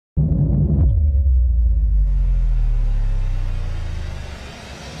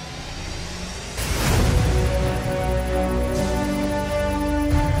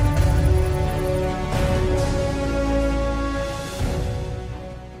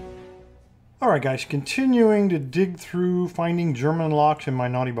Alright guys, continuing to dig through finding German locks in my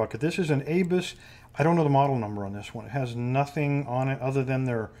naughty bucket. This is an Abus. I don't know the model number on this one. It has nothing on it other than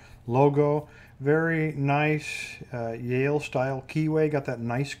their logo. Very nice Yale style keyway. Got that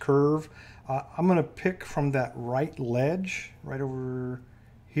nice curve. I'm going to pick from that right ledge right over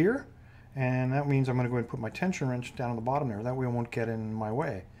here. And that means I'm going to go ahead and put my tension wrench down on the bottom there. That way it won't get in my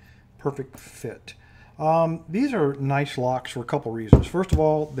way. Perfect fit. These are nice locks for a couple reasons. First of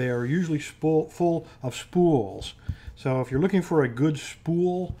all, they are usually full of spools. So if you're looking for a good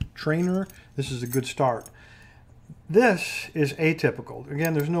spool trainer, this is a good start. This is atypical.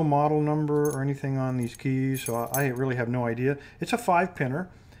 Again, there's no model number or anything on these keys, so I really have no idea. It's a 5-pinner,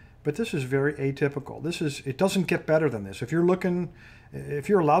 but this is very atypical. It doesn't get better than this. If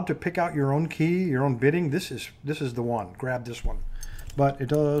you're allowed to pick out your own key, your own bidding, this is the one. Grab this one. But it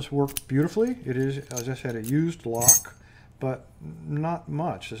does work beautifully. It is, as I said, a used lock, but not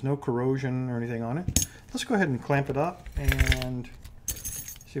much. There's no corrosion or anything on it. Let's go ahead and clamp it up and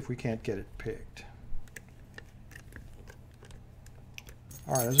see if we can't get it picked.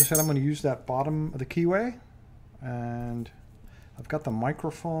 All right, as I said, I'm going to use that bottom of the keyway, and I've got the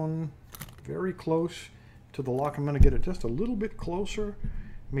microphone very close to the lock. I'm going to get it just a little bit closer.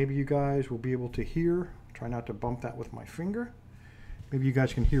 Maybe you guys will be able to hear. Try not to bump that with my finger. Maybe you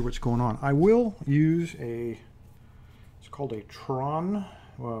guys can hear what's going on. I will use it's called a Tron,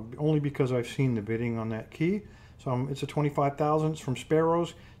 only because I've seen the bidding on that key. So it's a 25 thousandths from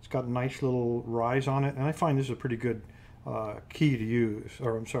Sparrows. It's got a nice little rise on it, and I find this is a pretty good key to use.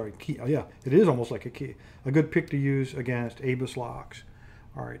 Or I'm sorry, key. Yeah, it is almost like a key. A good pick to use against Abus locks.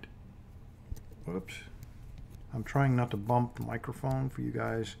 All right. Whoops. I'm trying not to bump the microphone for you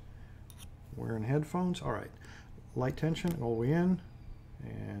guys wearing headphones. All right. Light tension all the way in.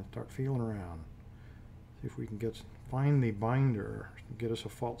 And start feeling around. See if we can find the binder to get us a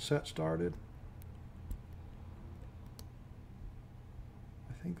fault set started.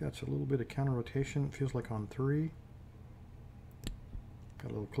 I think that's a little bit of counter rotation. It feels like on 3.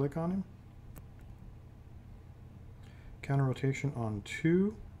 Got a little click on him. Counter rotation on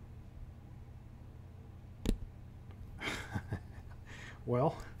 2.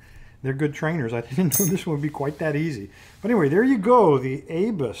 Well, they're good trainers. I didn't know this one would be quite that easy. But anyway, there you go, the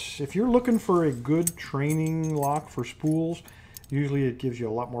Abus. If you're looking for a good training lock for spools, usually it gives you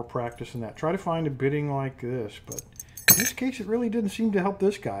a lot more practice than that. Try to find a bidding like this, but in this case, it really didn't seem to help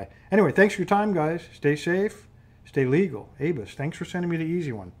this guy. Anyway, thanks for your time, guys. Stay safe, stay legal. Abus, thanks for sending me the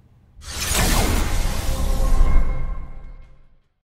easy one.